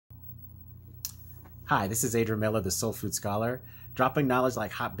Hi, this is Adrian Miller, the Soul Food Scholar, dropping knowledge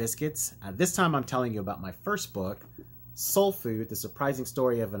like hot biscuits. This time I'm telling you about my first book, Soul Food, The Surprising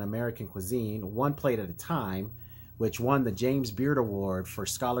Story of an American Cuisine, One Plate at a Time, which won the James Beard Award for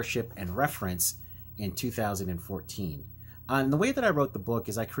Scholarship and Reference in 2014. And the way that I wrote the book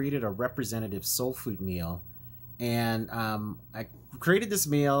is I created a representative soul food meal, and I created this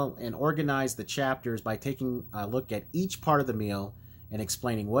meal and organized the chapters by taking a look at each part of the meal and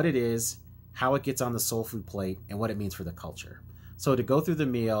explaining what it is, how it gets on the soul food plate, and what it means for the culture. So to go through the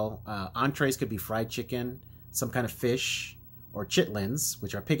meal, entrees could be fried chicken, some kind of fish, or chitlins,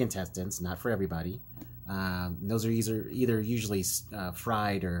 which are pig intestines, not for everybody. Those are either usually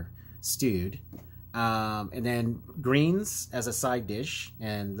fried or stewed. And then greens as a side dish,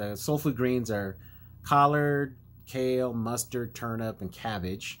 and the soul food greens are collard, kale, mustard, turnip, and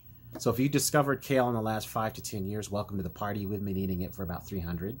cabbage. So if you discovered kale in the last 5 to 10 years, welcome to the party. We've been eating it for about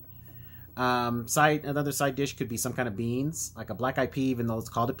 300. Another side dish could be some kind of beans, like a black-eyed pea, even though it's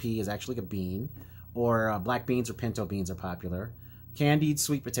called a pea, is actually a bean. Or black beans or pinto beans are popular. Candied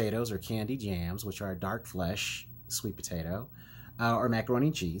sweet potatoes or candied yams, which are a dark flesh sweet potato, or macaroni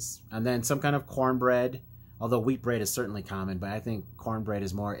and cheese. And then some kind of cornbread, although wheat bread is certainly common, but I think cornbread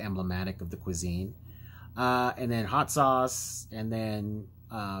is more emblematic of the cuisine. And then hot sauce, and then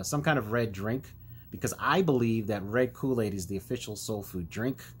some kind of red drink, because I believe that red Kool-Aid is the official soul food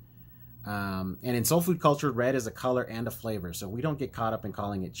drink. And in soul food culture, red is a color and a flavor, so we don't get caught up in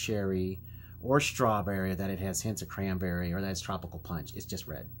calling it cherry or strawberry, that it has hints of cranberry, or that it's tropical punch. It's just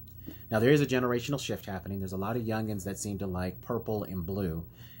red. Now, there is a generational shift happening. There's a lot of youngins that seem to like purple and blue.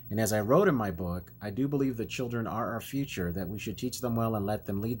 And as I wrote in my book, I do believe that children are our future, that we should teach them well and let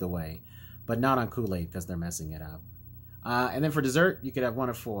them lead the way, but not on Kool-Aid because they're messing it up. And then for dessert, you could have one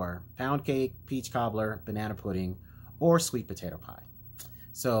of 4: pound cake, peach cobbler, banana pudding, or sweet potato pie.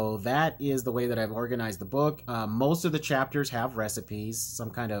 So that is the way that I've organized the book. Most of the chapters have recipes, some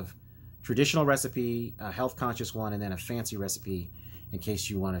kind of traditional recipe, a health-conscious one, and then a fancy recipe in case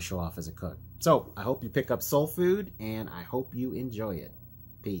you want to show off as a cook. So I hope you pick up soul food, and I hope you enjoy it.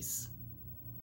 Peace.